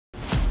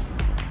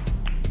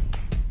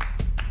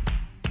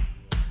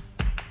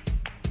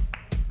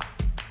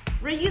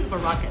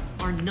reusable rockets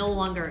are no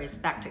longer a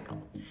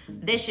spectacle.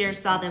 This year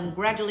saw them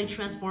gradually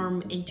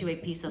transform into a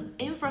piece of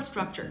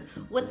infrastructure,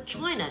 with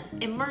China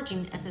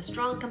emerging as a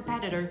strong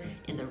competitor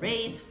in the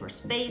race for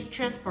space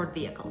transport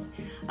vehicles.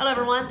 Hello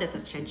everyone, this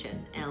is Chen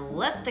Chen, and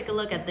let's take a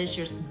look at this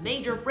year's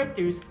major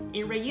breakthroughs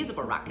in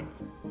reusable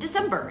rockets.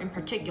 December in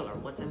particular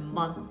was a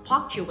month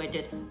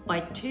punctuated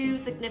by two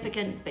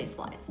significant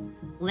spaceflights.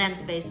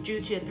 LandSpace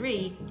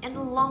CGTN and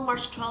the Long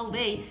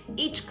March-12A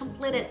each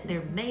completed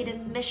their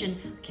maiden mission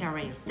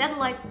carrying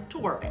satellites to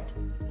orbit.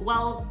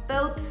 While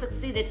both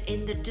succeeded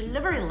in the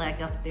delivery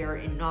leg of their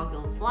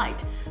inaugural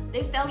flight,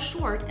 they fell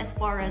short as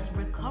far as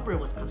recovery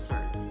was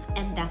concerned.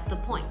 And that's the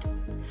point.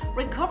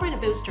 Recovering a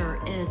booster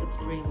is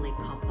extremely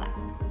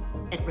complex.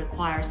 It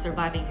requires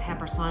surviving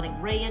hypersonic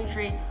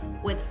re-entry,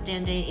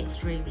 withstanding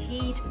extreme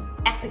heat,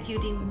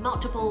 executing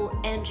multiple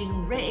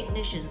engine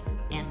reignitions,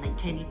 and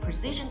maintaining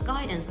precision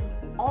guidance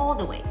all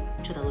the way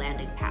to the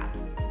landing pad.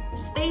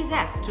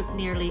 SpaceX took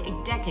nearly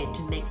a decade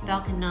to make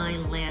Falcon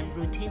 9 land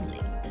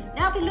routinely.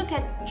 Now if you look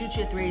at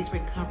CGTN's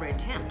recovery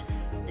attempt,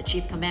 the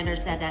chief commander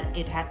said that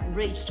it had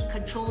reached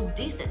controlled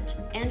descent,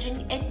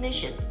 engine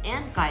ignition,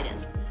 and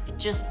guidance,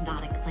 just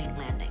not a clean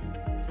landing,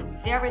 so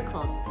very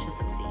close to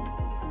succeed.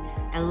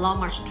 And Long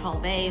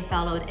March-12A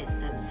followed a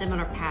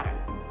similar pattern.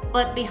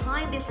 But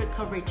behind these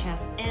recovery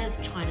tests is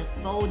China's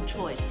bold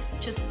choice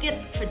to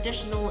skip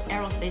traditional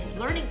aerospace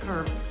learning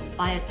curves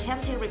by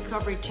attempting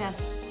recovery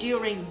tests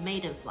during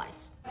maiden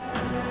flights.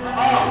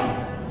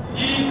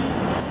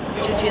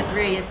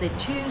 CGTN is a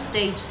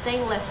two-stage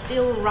stainless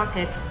steel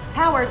rocket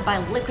powered by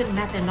liquid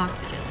methane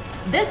oxygen.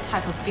 This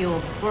type of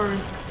fuel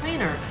burns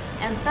cleaner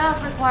and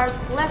thus requires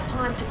less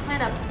time to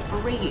clean up for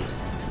reuse.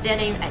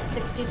 Standing at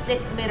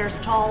 66 meters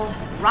tall,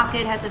 the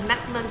rocket has a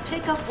maximum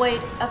takeoff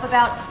weight of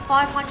about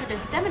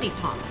 570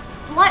 tons,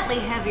 slightly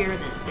heavier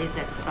than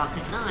SpaceX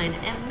Falcon 9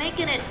 and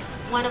making it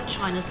one of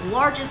China's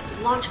largest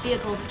launch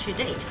vehicles to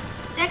date,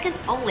 second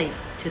only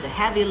to the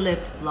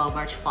heavy-lift Long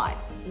March-5.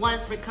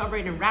 Once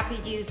recovery and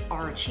rapid use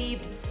are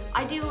achieved,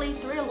 ideally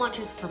 3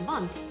 launches per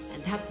month,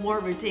 and that's more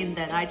routine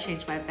than I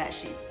change my bed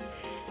sheets.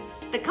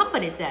 The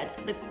company said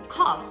the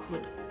cost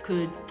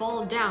could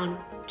fall down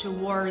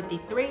toward the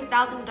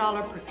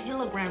 $3,000 per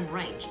kilogram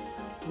range,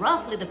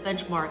 roughly the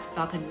benchmark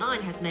Falcon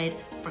 9 has made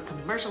for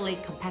commercially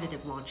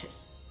competitive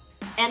launches.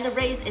 And the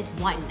race is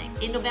widening.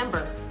 In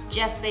November,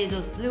 Jeff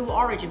Bezos' Blue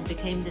Origin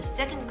became the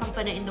second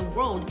company in the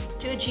world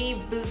to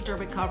achieve booster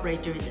recovery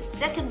during the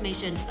second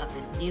mission of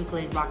his New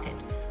Glenn rocket,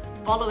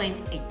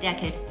 following a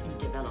decade in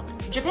development.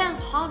 Japan's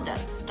Honda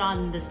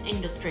stunned this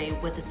industry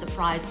with the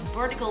surprise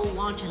vertical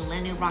launch and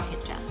landing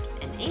rocket test,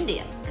 and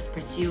India is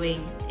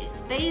pursuing a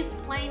space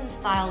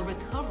plane-style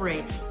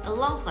recovery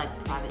alongside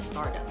private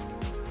startups.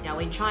 Now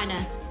in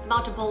China,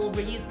 multiple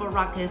reusable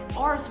rockets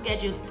are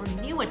scheduled for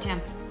new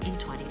attempts in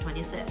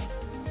 2026,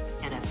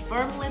 and I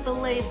firmly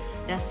believe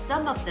that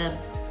some of them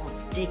will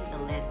stick the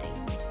landing.